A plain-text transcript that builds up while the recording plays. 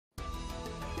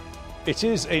It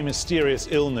is a mysterious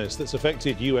illness that's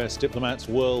affected US diplomats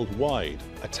worldwide,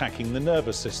 attacking the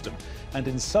nervous system, and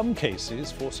in some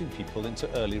cases forcing people into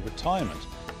early retirement.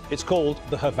 It's called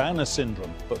the Havana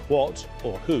Syndrome, but what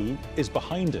or who is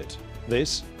behind it?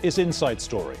 This is Inside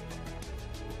Story.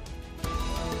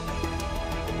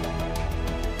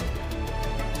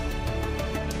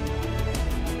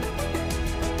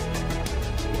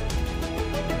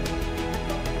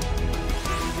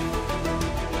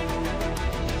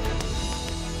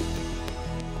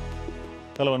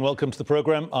 Hello and welcome to the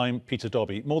programme. I'm Peter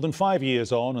Dobbie. More than 5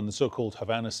 years on and the so-called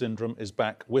Havana Syndrome is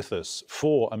back with us.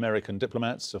 4 American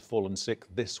diplomats have fallen sick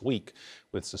this week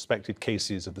with suspected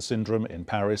cases of the syndrome in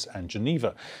Paris and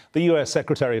Geneva. The US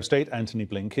Secretary of State Antony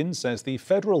Blinken says the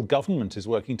federal government is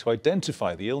working to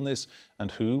identify the illness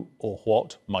and who or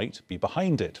what might be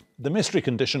behind it. The mystery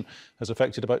condition has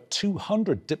affected about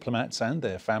 200 diplomats and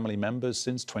their family members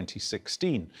since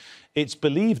 2016. It's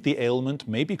believed the ailment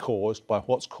may be caused by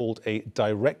what's called a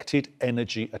directed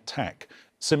energy attack.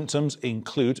 Symptoms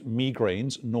include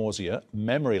migraines, nausea,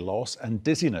 memory loss and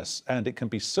dizziness, and it can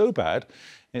be so bad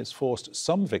it's forced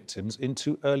some victims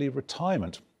into early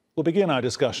retirement. We'll begin our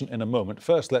discussion in a moment.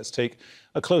 First, let's take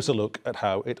a closer look at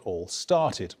how it all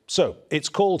started. So, it's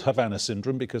called Havana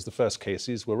Syndrome because the first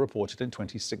cases were reported in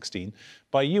 2016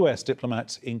 by US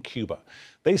diplomats in Cuba.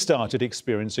 They started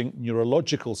experiencing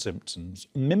neurological symptoms,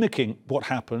 mimicking what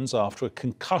happens after a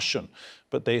concussion,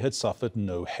 but they had suffered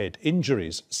no head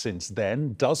injuries. Since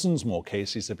then, dozens more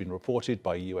cases have been reported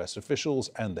by US officials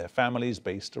and their families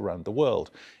based around the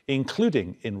world,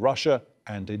 including in Russia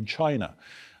and in China.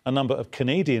 A number of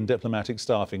Canadian diplomatic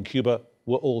staff in Cuba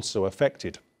were also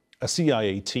affected. A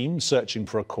CIA team searching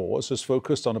for a cause has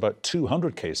focused on about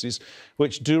 200 cases,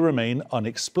 which do remain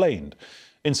unexplained.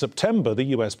 In September, the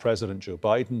US President Joe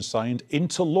Biden signed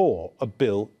into law a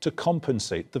bill to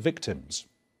compensate the victims.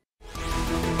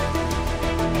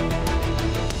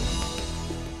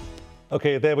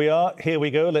 OK, there we are. Here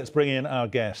we go. Let's bring in our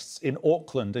guests. In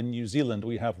Auckland, in New Zealand,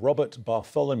 we have Robert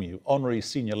Bartholomew, Honorary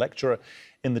Senior Lecturer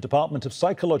in the Department of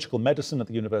Psychological Medicine at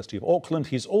the University of Auckland.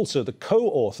 He's also the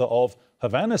co-author of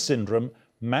Havana Syndrome,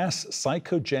 Mass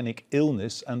Psychogenic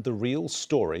Illness and the Real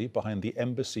Story Behind the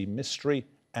Embassy Mystery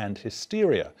and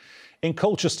Hysteria. In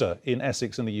Colchester, in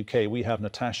Essex, in the UK, we have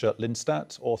Natasha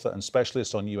Lindstadt, author and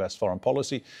specialist on US foreign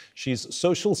policy. She's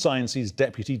Social Sciences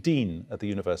Deputy Dean at the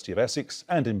University of Essex.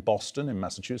 And in Boston, in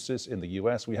Massachusetts, in the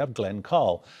US, we have Glenn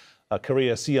Carl, a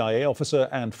career CIA officer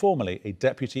and formerly a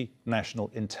Deputy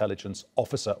National Intelligence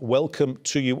Officer. Welcome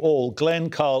to you all. Glenn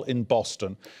Carl in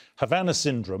Boston. Havana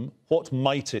Syndrome, what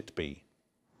might it be?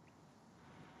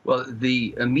 Well,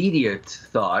 the immediate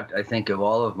thought, I think, of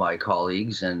all of my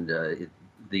colleagues and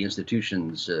the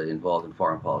institutions involved in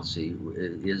foreign policy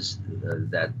is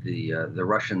that the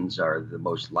Russians are the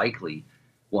most likely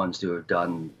ones to have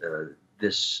done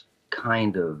this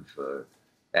kind of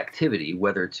activity,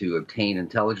 whether to obtain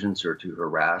intelligence or to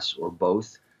harass or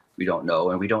both. We don't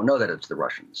know, and we don't know that it's the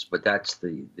Russians, but that's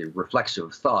the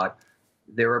reflexive thought.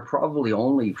 There are probably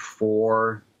only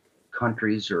 4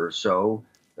 countries or so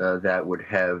that would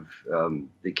have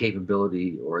the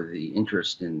capability or the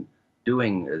interest in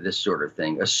doing this sort of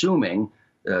thing, assuming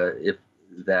if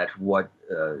that what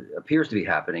appears to be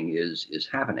happening is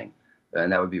happening.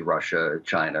 And that would be Russia,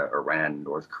 China, Iran,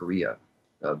 North Korea.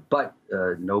 But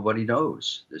nobody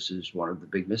knows. This is one of the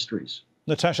big mysteries.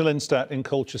 Natasha Lindstadt in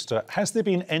Colchester, has there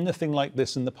been anything like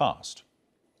this in the past?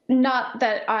 Not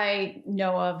that I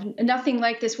know of. Nothing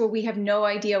like this where we have no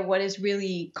idea what is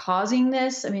really causing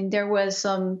this. I mean, there was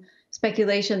some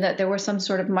speculation that there were some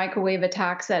sort of microwave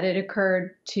attacks that had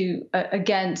occurred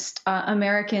against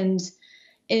Americans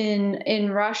in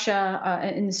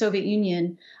Russia, in the Soviet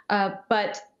Union.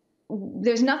 But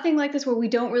there's nothing like this where we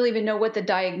don't really even know what the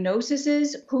diagnosis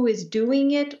is, who is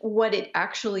doing it, what it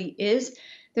actually is.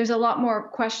 There's a lot more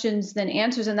questions than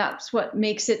answers, and that's what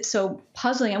makes it so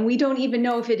puzzling. And we don't even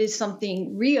know if it is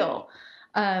something real.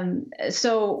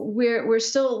 So we're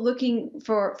still looking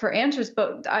for answers.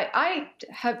 But I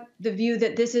have the view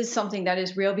that this is something that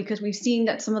is real because we've seen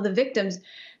that some of the victims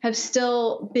have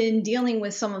still been dealing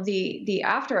with some of the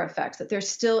after effects, that they're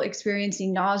still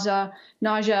experiencing nausea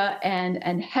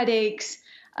and headaches.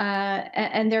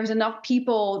 And there's enough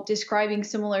people describing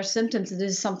similar symptoms that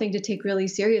this is something to take really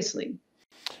seriously.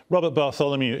 Robert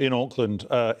Bartholomew in Auckland,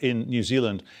 in New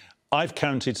Zealand. I've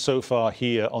counted so far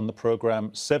here on the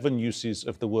programme 7 uses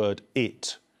of the word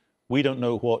it. We don't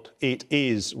know what it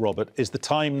is, Robert. Is the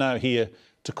time now here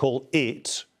to call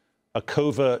it a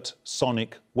covert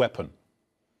sonic weapon?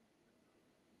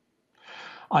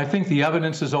 I think the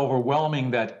evidence is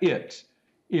overwhelming that it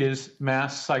is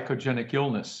mass psychogenic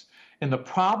illness. And the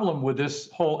problem with this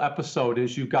whole episode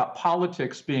is you've got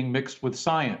politics being mixed with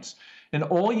science. And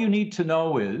all you need to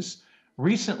know is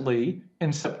recently,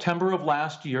 in September of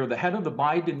last year, the head of the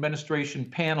Biden administration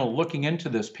panel looking into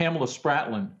this, Pamela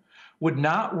Spratland, would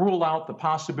not rule out the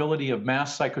possibility of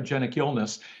mass psychogenic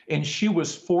illness, and she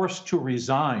was forced to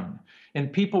resign.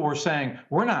 And people were saying,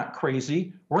 we're not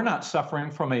crazy, we're not suffering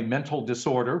from a mental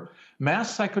disorder.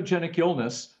 Mass psychogenic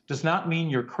illness does not mean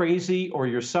you're crazy or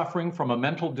you're suffering from a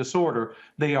mental disorder.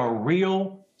 They are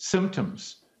real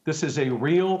symptoms. This is a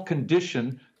real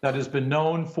condition that has been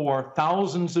known for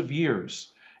thousands of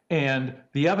years. And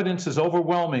the evidence is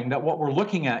overwhelming that what we're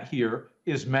looking at here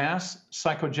is mass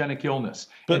psychogenic illness.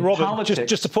 But and Robert,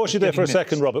 just to pause you there for a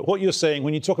second, Robert, what you're saying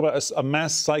when you talk about a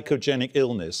mass psychogenic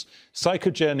illness,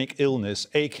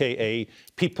 aka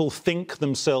people think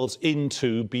themselves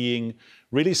into being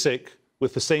really sick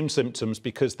with the same symptoms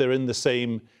because they're in the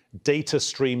same data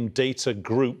stream, data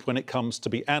group when it comes to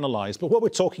be analysed. But what we're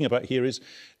talking about here is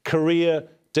career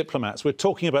diplomats. We're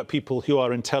talking about people who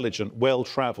are intelligent,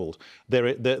 well-travelled.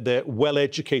 They're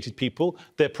well-educated people.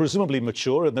 They're presumably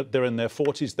mature, and they're in their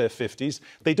 40s, their 50s.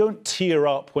 They don't tear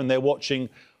up when they're watching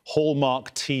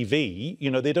Hallmark TV.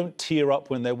 You know, they don't tear up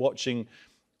when they're watching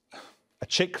a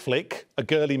chick flick, a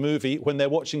girly movie, when they're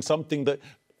watching something that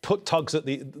tugs at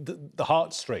the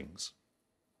heartstrings.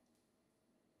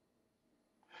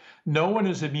 No one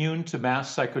is immune to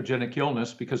mass psychogenic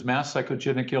illness because mass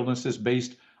psychogenic illness is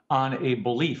based on a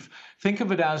belief. Think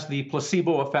of it as the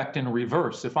placebo effect in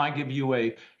reverse. If I give you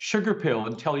a sugar pill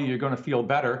and tell you you're going to feel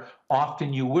better,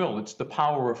 often you will. It's the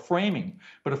power of framing.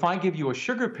 But if I give you a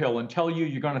sugar pill and tell you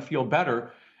you're going to feel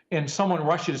better, and someone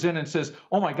rushes in and says,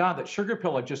 oh my God, that sugar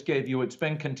pill I just gave you, it's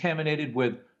been contaminated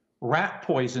with rat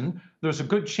poison, there's a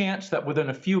good chance that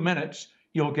within a few minutes,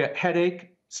 you'll get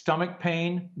headache, stomach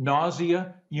pain,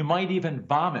 nausea, you might even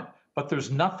vomit, but there's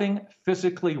nothing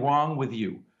physically wrong with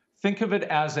you. Think of it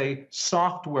as a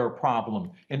software problem,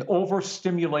 an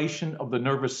overstimulation of the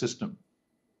nervous system.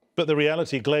 But the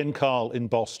reality, Glenn Carl in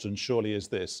Boston, surely is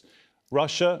this.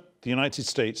 Russia, the United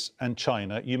States and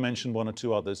China, you mentioned one or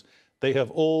two others, they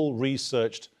have all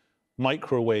researched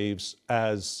microwaves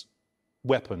as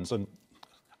weapons. And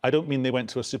I don't mean they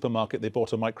went to a supermarket, they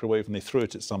bought a microwave and they threw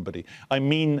it at somebody. I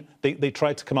mean they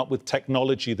tried to come up with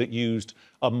technology that used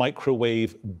a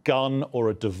microwave gun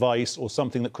or a device or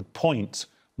something that could point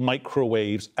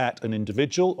microwaves at an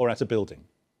individual or at a building.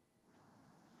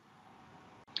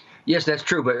 Yes, that's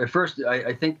true. But first,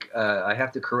 I think I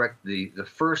have to correct the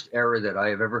first error that I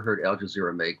have ever heard Al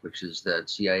Jazeera make, which is that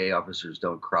CIA officers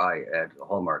don't cry at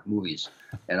Hallmark movies.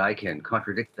 And I can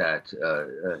contradict that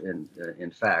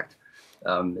in fact.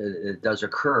 It does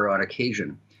occur on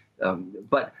occasion.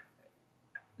 But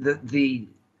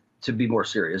to be more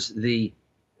serious, the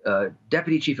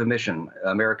Deputy Chief of Mission,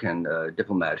 American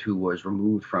diplomat who was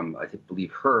removed from, I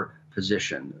believe, her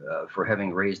position for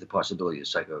having raised the possibility of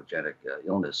psychogenic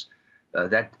illness,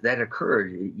 that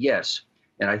occurred, yes,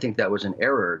 and I think that was an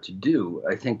error to do.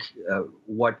 I think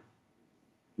what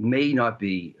may not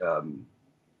be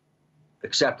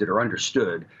accepted or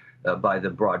understood by the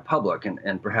broad public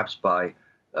and perhaps by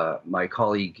my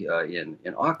colleague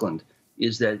in Auckland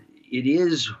is that it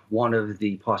is one of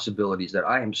the possibilities that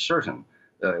I am certain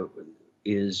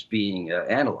is being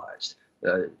analyzed.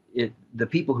 The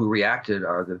people who reacted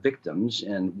are the victims,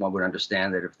 and one would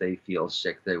understand that if they feel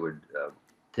sick, they would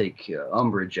take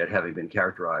umbrage at having been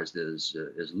characterized as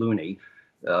loony,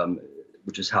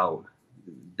 which is how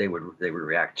they would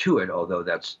react to it. Although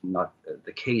that's not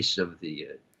the case of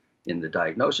in the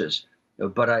diagnosis.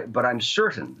 But I'm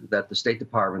certain that the State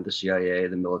Department, the CIA,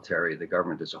 the military, the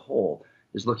government as a whole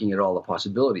is looking at all the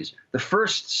possibilities. The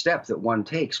first step that one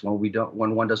takes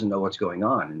when one doesn't know what's going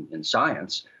on in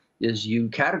science is you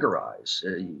categorize,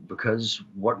 because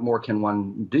what more can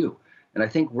one do? And I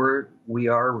think we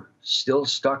are still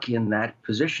stuck in that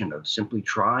position of simply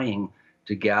trying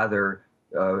to gather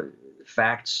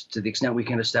facts to the extent we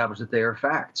can establish that they are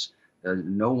facts.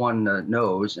 No one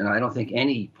knows, and I don't think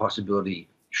any possibility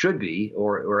should be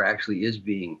or actually is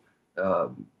being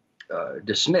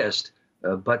dismissed.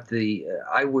 But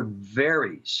I would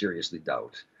very seriously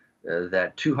doubt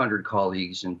that 200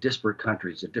 colleagues in disparate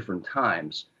countries at different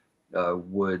times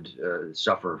would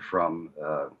suffer from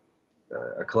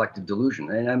a collective delusion.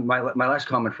 And my last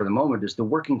comment for the moment is the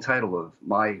working title of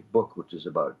my book, which is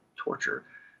about torture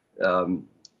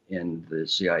in the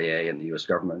CIA and the U.S.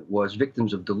 government, was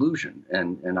Victims of Delusion.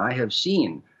 And I have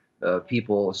seen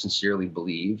people sincerely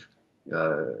believe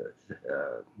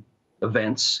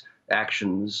events,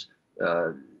 actions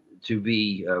to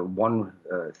be one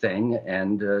thing,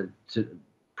 and to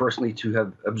personally to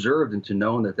have observed and to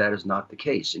know that that is not the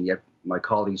case. And yet my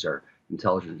colleagues are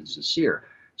intelligent and sincere.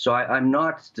 So I'm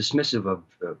not dismissive of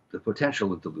the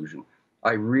potential of delusion.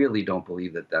 I really don't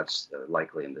believe that that's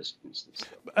likely in this instance.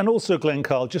 And also, Glenn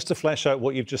Carl, just to flesh out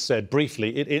what you've just said briefly,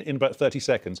 in about 30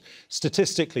 seconds,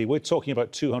 statistically, we're talking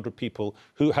about 200 people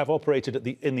who have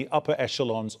operated in the upper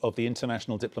echelons of the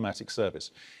international diplomatic service.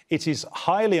 It is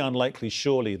highly unlikely,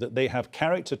 surely, that they have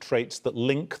character traits that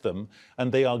link them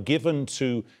and they are given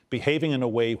to behaving in a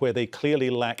way where they clearly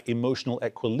lack emotional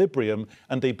equilibrium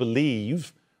and they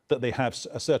believe that they have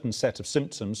a certain set of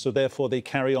symptoms, so therefore they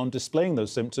carry on displaying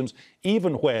those symptoms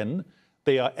even when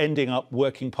they are ending up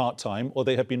working part-time or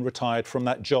they have been retired from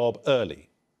that job early.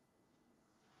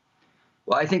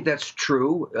 Well, I think that's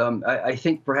true. I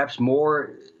think perhaps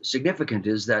more significant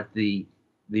is that the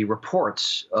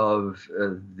reports of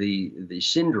the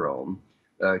syndrome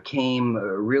came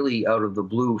really out of the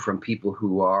blue from people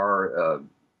who are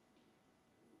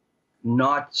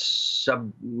not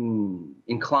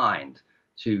inclined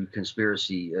to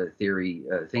conspiracy theory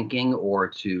thinking or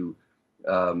to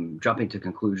jumping to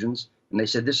conclusions. And they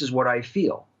said, this is what I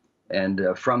feel. And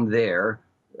from there,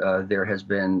 there has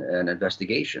been an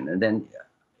investigation. And then,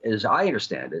 as I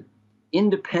understand it,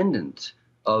 independent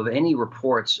of any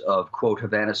reports of, quote,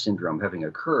 Havana Syndrome having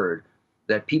occurred,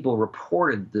 that people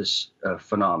reported this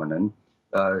phenomenon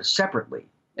separately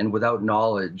and without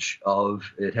knowledge of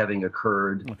it having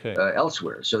occurred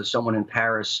elsewhere. So someone in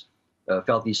Paris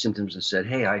felt these symptoms and said,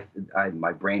 hey,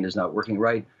 my brain is not working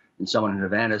right. And someone in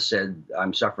Havana said,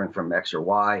 I'm suffering from X or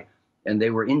Y. And they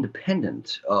were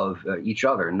independent of each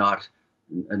other, not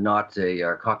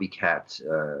a copycat,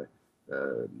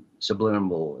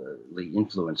 subliminally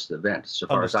influenced event, so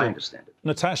far as I understand it.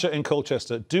 Natasha in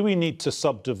Colchester, do we need to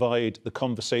subdivide the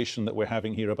conversation that we're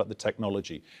having here about the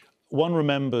technology? One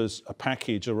remembers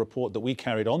a report that we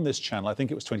carried on this channel, I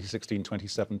think it was 2016,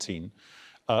 2017,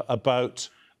 about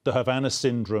the Havana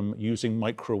Syndrome using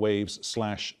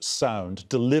microwaves/sound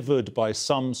delivered by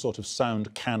some sort of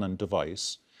sound cannon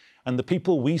device. And the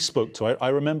people we spoke to, I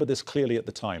remember this clearly at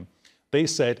the time, they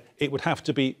said it would have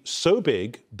to be so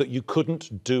big that you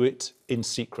couldn't do it in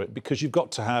secret because you've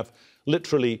got to have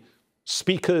literally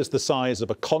speakers the size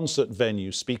of a concert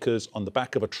venue, speakers on the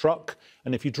back of a truck.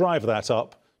 And if you drive that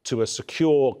up to a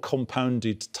secure,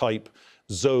 compounded type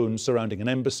zone surrounding an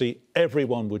embassy,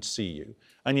 everyone would see you.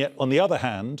 And yet, on the other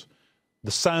hand,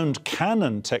 the sound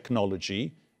cannon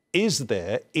technology is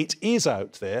there, it is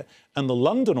out there, and the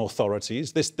London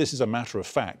authorities, this is a matter of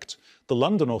fact, the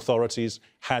London authorities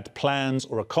had plans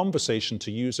or a conversation to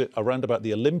use it around about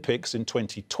the Olympics in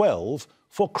 2012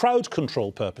 for crowd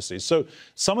control purposes. So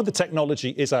some of the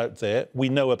technology is out there, we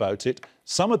know about it,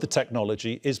 some of the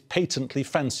technology is patently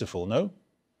fanciful, no?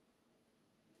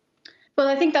 Well,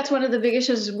 I think that's one of the big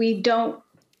issues. We don't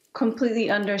completely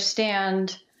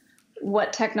understand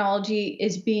what technology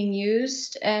is being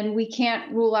used, and we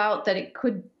can't rule out that it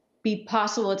could be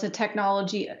possible it's a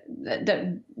technology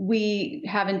that we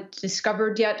haven't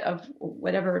discovered yet of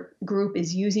whatever group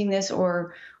is using this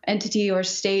or entity or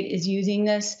state is using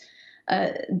this,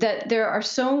 that there are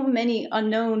so many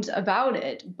unknowns about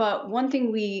it. But one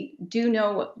thing we do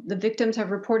know, the victims have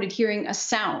reported hearing a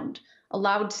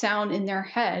loud sound in their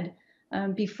head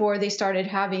before they started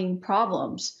having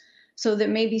problems. So there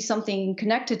may be something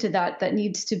connected to that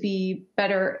needs to be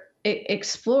better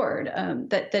explored,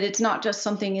 that it's not just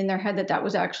something in their head, that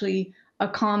was actually a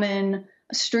common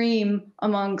stream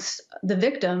amongst the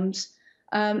victims.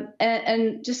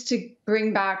 And just to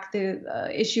bring back the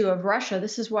issue of Russia,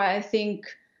 this is why I think,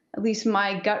 at least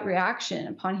my gut reaction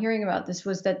upon hearing about this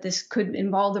was that this could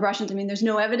involve the Russians. I mean, there's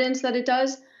no evidence that it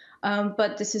does,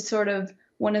 but this is sort of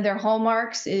one of their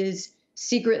hallmarks is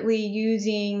secretly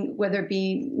using, whether it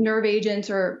be nerve agents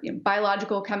or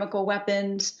biological chemical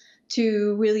weapons,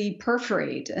 to really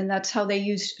perforate. And that's how they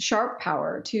use sharp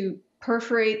power, to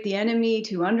perforate the enemy,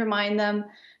 to undermine them,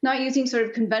 not using sort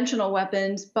of conventional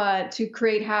weapons, but to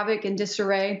create havoc and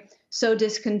disarray, sow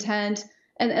discontent.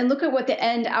 And look at what the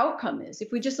end outcome is.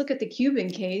 If we just look at the Cuban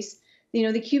case,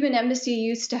 the Cuban embassy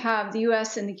used to have, the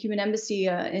U.S. and the Cuban embassy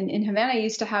in Havana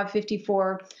used to have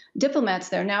 54 diplomats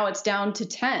there. Now it's down to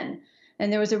 10.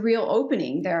 And there was a real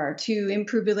opening there to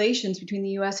improve relations between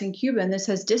the U.S. and Cuba, and this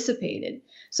has dissipated.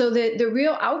 So the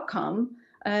real outcome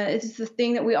is the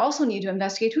thing that we also need to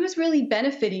investigate. Who is really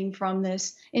benefiting from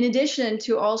this, in addition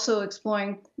to also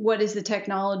exploring what is the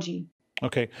technology?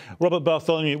 OK. Robert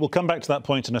Bartholomew, we'll come back to that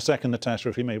point in a second, Natasha,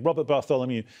 if you may. Robert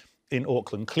Bartholomew in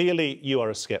Auckland. Clearly, you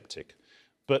are a skeptic.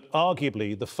 But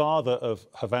arguably, the father of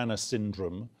Havana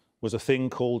Syndrome was a thing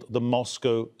called the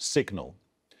Moscow Signal.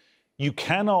 You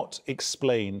cannot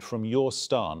explain from your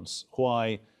stance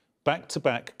why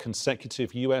back-to-back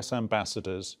consecutive US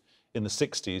ambassadors in the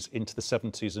 60s into the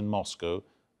 70s in Moscow,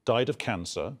 died of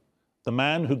cancer. The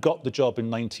man who got the job in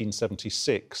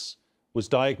 1976 was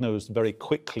diagnosed very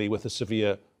quickly with a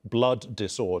severe blood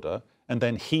disorder, and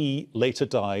then he later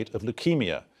died of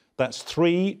leukemia. That's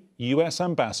 3 US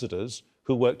ambassadors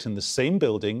who worked in the same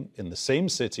building, in the same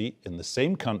city, in the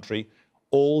same country,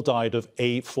 all died of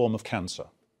a form of cancer.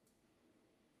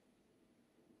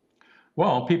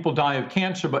 Well, people die of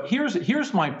cancer, but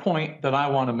here's my point that I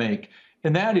want to make,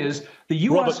 and that is the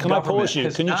U.S. Robert, can I pause you?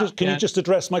 Can you just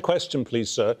address my question, please,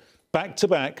 sir? Back to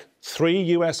back, 3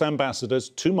 US ambassadors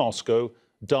to Moscow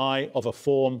die of a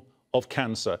form of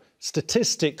cancer.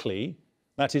 Statistically,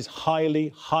 that is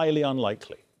highly, highly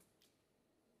unlikely.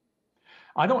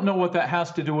 I don't know what that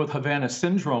has to do with Havana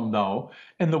Syndrome, though,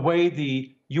 and the way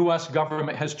the U.S.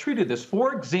 government has treated this.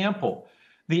 For example,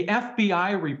 the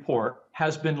FBI report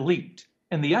has been leaked,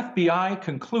 and the FBI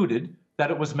concluded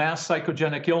that it was mass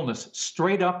psychogenic illness,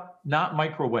 straight up, not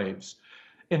microwaves.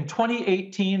 In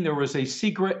 2018, there was a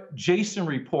secret Jason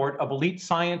report of elite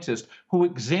scientists who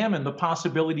examined the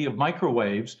possibility of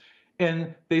microwaves,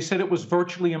 and they said it was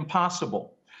virtually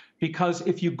impossible. Because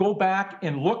if you go back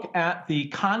and look at the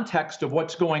context of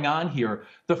what's going on here,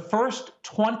 the first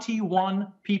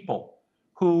 21 people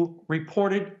who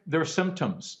reported their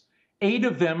symptoms, 8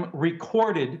 of them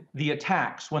recorded the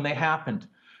attacks when they happened.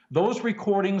 Those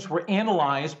recordings were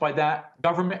analyzed by that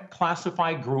government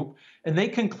classified group, and they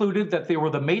concluded that they were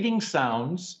the mating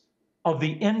sounds of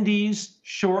the Indies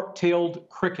short-tailed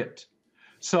cricket.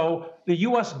 So the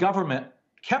US government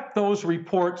kept those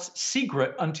reports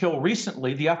secret until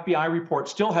recently. The FBI report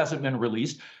still hasn't been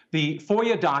released. The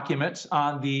FOIA documents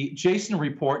on the Jason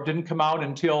report didn't come out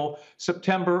until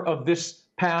September of this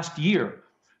past year.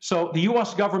 So the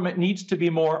US government needs to be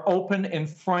more open and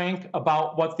frank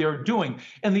about what they're doing.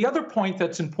 And the other point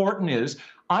that's important is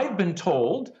I've been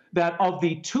told that of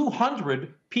the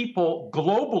 200 people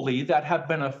globally that have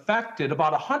been affected,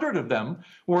 about 100 of them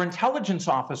were intelligence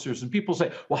officers. And people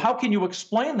say, well, how can you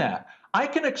explain that? I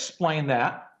can explain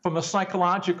that from a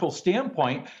psychological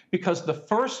standpoint because the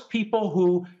first people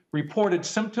who reported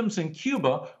symptoms in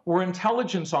Cuba were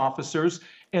intelligence officers.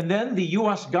 And then the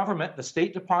US government, the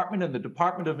State Department and the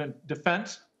Department of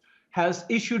Defense has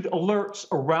issued alerts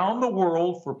around the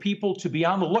world for people to be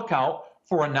on the lookout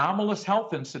for anomalous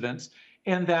health incidents,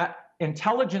 and that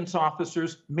intelligence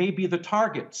officers may be the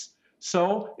targets.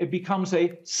 So it becomes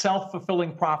a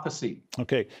self-fulfilling prophecy.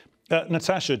 Okay.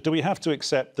 Natasha, do we have to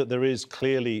accept that there is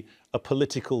clearly a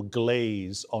political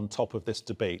glaze on top of this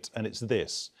debate? And it's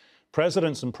this: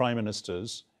 presidents and prime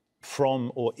ministers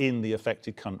from or in the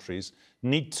affected countries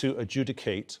need to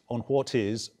adjudicate on what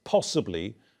is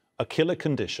possibly a killer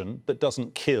condition that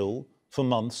doesn't kill for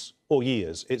months or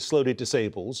years. It slowly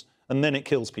disables and then it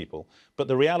kills people. But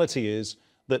the reality is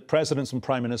that presidents and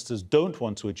prime ministers don't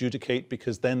want to adjudicate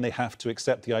because then they have to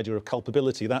accept the idea of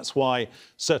culpability. That's why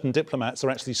certain diplomats are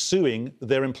actually suing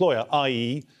their employer,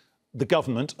 i.e. the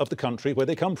government of the country where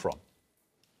they come from.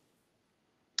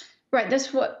 Right,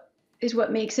 that's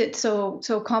what makes it so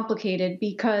complicated,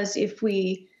 because if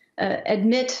we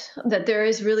admit that there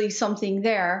is really something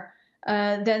there,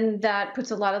 then that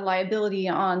puts a lot of liability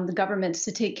on the governments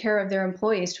to take care of their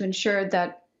employees, to ensure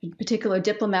that particular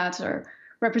diplomats or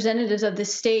representatives of the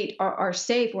state are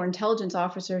safe, or intelligence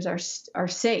officers are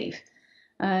safe.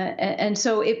 And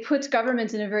so it puts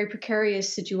governments in a very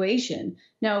precarious situation.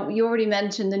 Now, you already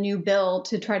mentioned the new bill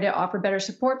to try to offer better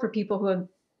support for people who have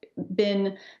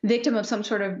been victim of some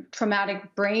sort of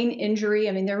traumatic brain injury.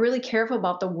 I mean, they're really careful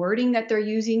about the wording that they're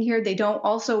using here. They don't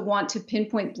also want to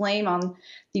pinpoint blame on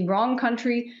the wrong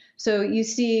country. So you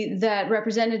see that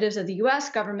representatives of the US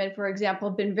government, for example,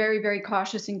 have been very, very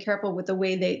cautious and careful with the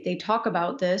way they talk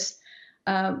about this.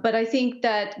 But I think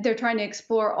that they're trying to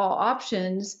explore all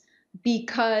options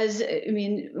because, I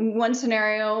mean, one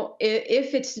scenario,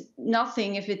 if it's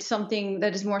nothing, if it's something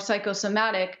that is more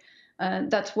psychosomatic,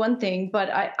 that's one thing.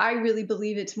 But I really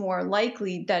believe it's more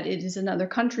likely that it is another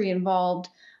country involved.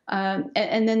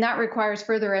 And then that requires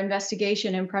further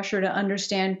investigation and pressure to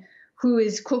understand who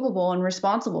is culpable and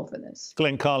responsible for this.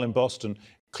 Glenn Carl in Boston.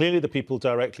 Clearly the people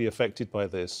directly affected by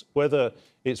this, whether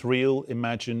it's real,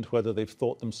 imagined, whether they've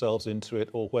thought themselves into it,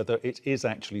 or whether it is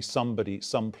actually somebody,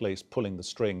 someplace pulling the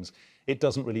strings, it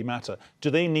doesn't really matter.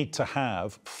 Do they need to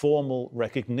have formal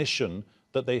recognition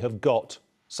that they have got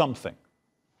something?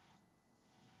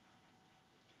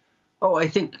 Oh, I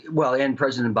think, well, and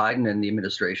President Biden and the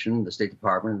administration, the State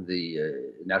Department,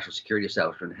 the national security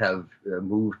establishment have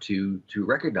moved to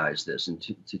recognize this and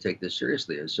to take this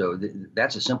seriously. And so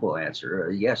that's a simple answer.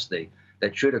 Yes,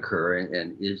 that should occur,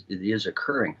 and it is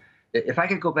occurring. If I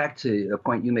could go back to a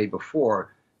point you made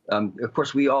before, Of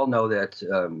course, we all know that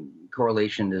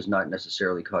correlation is not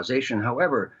necessarily causation.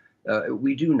 However,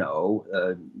 we do know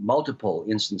multiple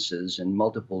instances in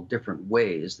multiple different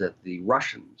ways that the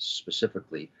Russians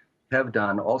specifically have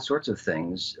done all sorts of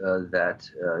things that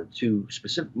to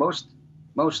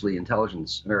mostly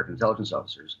American intelligence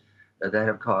officers that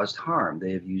have caused harm.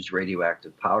 They have used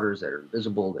radioactive powders that are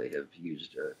invisible. They have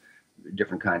used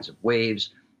different kinds of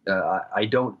waves. I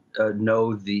don't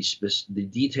know the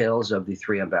details of the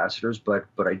 3 ambassadors, but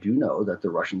I do know that the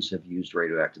Russians have used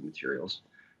radioactive materials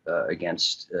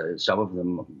against some of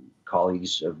them,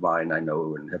 colleagues of mine I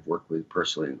know and have worked with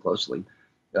personally and closely,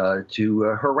 to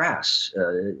harass,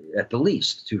 at the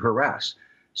least, to harass.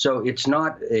 So it's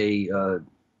not a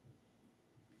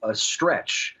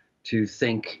stretch to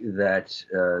think that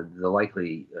the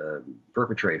likely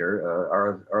perpetrator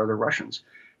are the Russians.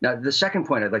 Now, the second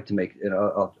point I'd like to make, and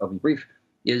I'll be brief,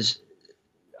 is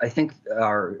I think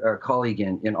our colleague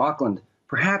in Auckland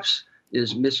perhaps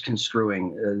is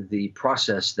misconstruing the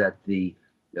process that the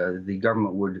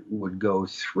government would go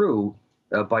through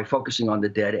by focusing on the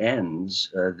dead ends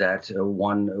that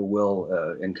one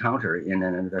will encounter in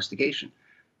an investigation.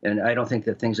 And I don't think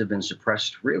that things have been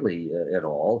suppressed really at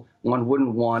all. One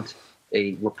wouldn't want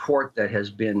a report that has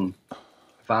been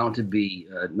found to be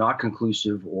not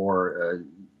conclusive or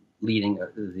leading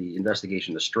the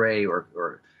investigation astray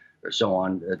or so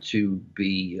on to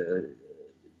be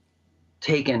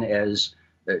taken as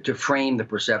to frame the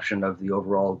perception of the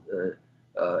overall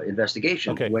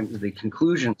investigation. Okay. When the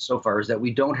conclusion so far is that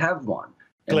we don't have one.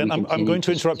 Glenn, I'm going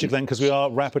to interrupt you, Glenn, because we are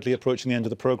rapidly approaching the end of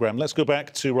the programme. Let's go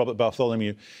back to Robert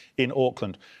Bartholomew in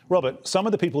Auckland. Robert, some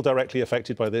of the people directly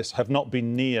affected by this have not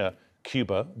been near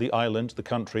Cuba, the island, the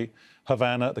country,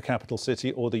 Havana, the capital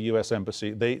city, or the US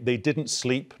embassy. They didn't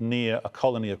sleep near a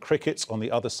colony of crickets on the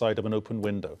other side of an open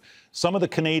window. Some of the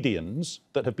Canadians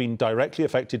that have been directly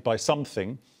affected by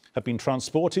something have been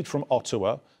transported from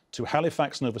Ottawa to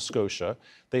Halifax, Nova Scotia.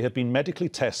 They have been medically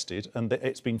tested, and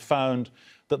it's been found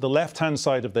that the left-hand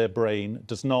side of their brain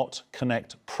does not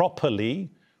connect properly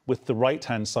with the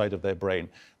right-hand side of their brain.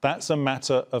 That's a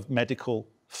matter of medical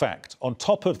fact. On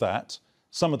top of that,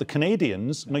 some of the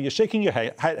Canadians, no, you're shaking your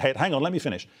head, hang on, let me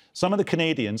finish. Some of the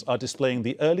Canadians are displaying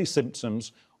the early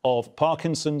symptoms of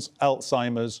Parkinson's,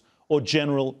 Alzheimer's, or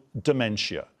general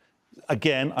dementia.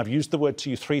 Again, I've used the word to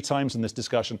you 3 times in this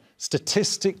discussion.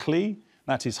 Statistically,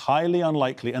 that is highly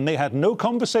unlikely, and they had no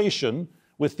conversation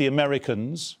with the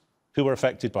Americans who were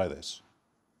affected by this.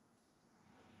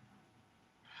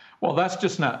 Well, that's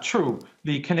just not true.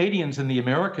 The Canadians and the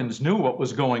Americans knew what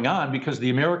was going on because the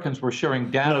Americans were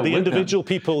sharing data with them. No, the individual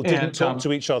people didn't talk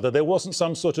to each other. There wasn't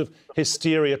some sort of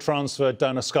hysteria transferred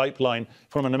down a Skype line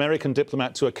from an American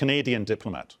diplomat to a Canadian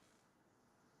diplomat.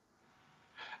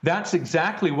 That's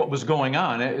exactly what was going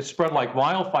on. It spread like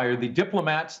wildfire. The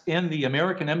diplomats in the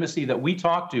American embassy that we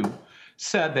talked to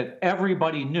said that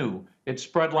everybody knew. It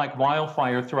spread like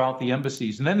wildfire throughout the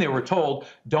embassies. And then they were told,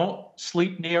 don't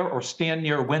sleep near or stand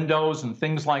near windows and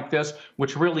things like this,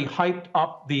 which really hyped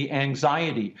up the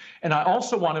anxiety. And I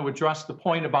also want to address the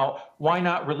point about why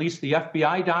not release the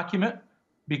FBI document,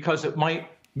 because it might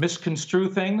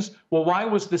misconstrue things. Well, why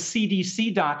was the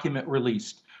CDC document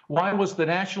released? Why was the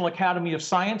National Academy of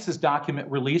Sciences document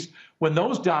released when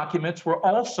those documents were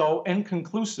also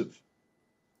inconclusive?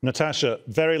 Natasha,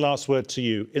 very last word to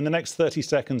you. In the next 30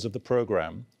 seconds of the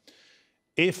programme,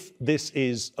 if this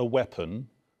is a weapon,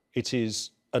 it is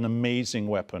an amazing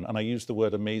weapon, and I use the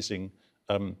word amazing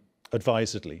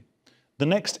advisedly. The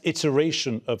next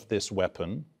iteration of this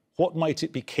weapon, what might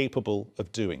it be capable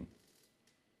of doing?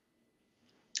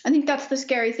 I think that's the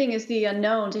scary thing, is the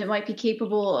unknown. It might be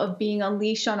capable of being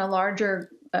unleashed on a larger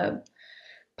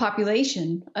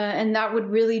population, and that would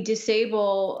really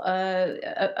disable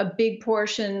a big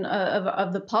portion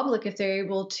of the public if they're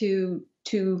able to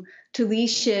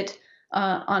leash it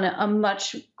on a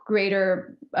much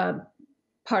greater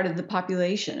part of the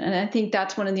population. And I think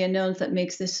that's one of the unknowns that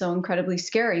makes this so incredibly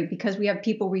scary, because we have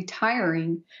people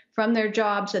retiring from their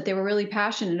jobs that they were really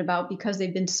passionate about because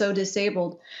they've been so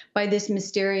disabled by this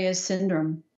mysterious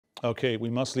syndrome. OK, we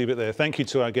must leave it there. Thank you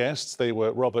to our guests. They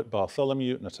were Robert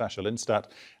Bartholomew, Natasha Lindstadt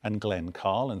and Glenn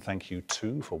Carl. And thank you,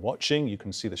 too, for watching. You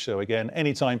can see the show again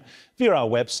anytime via our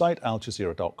website,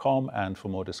 aljazeera.com. And for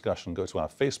more discussion, go to our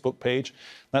Facebook page.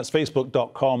 That's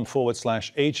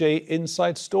facebook.com/AJ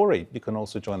Inside Story. You can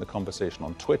also join the conversation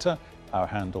on Twitter. Our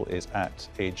handle is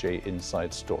 @AJ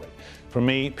Inside Story. From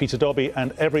me, Peter Dobbie,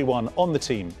 and everyone on the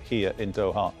team here in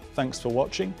Doha, thanks for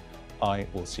watching. I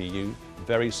will see you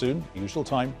very soon, usual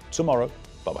time, tomorrow.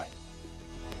 Bye-bye.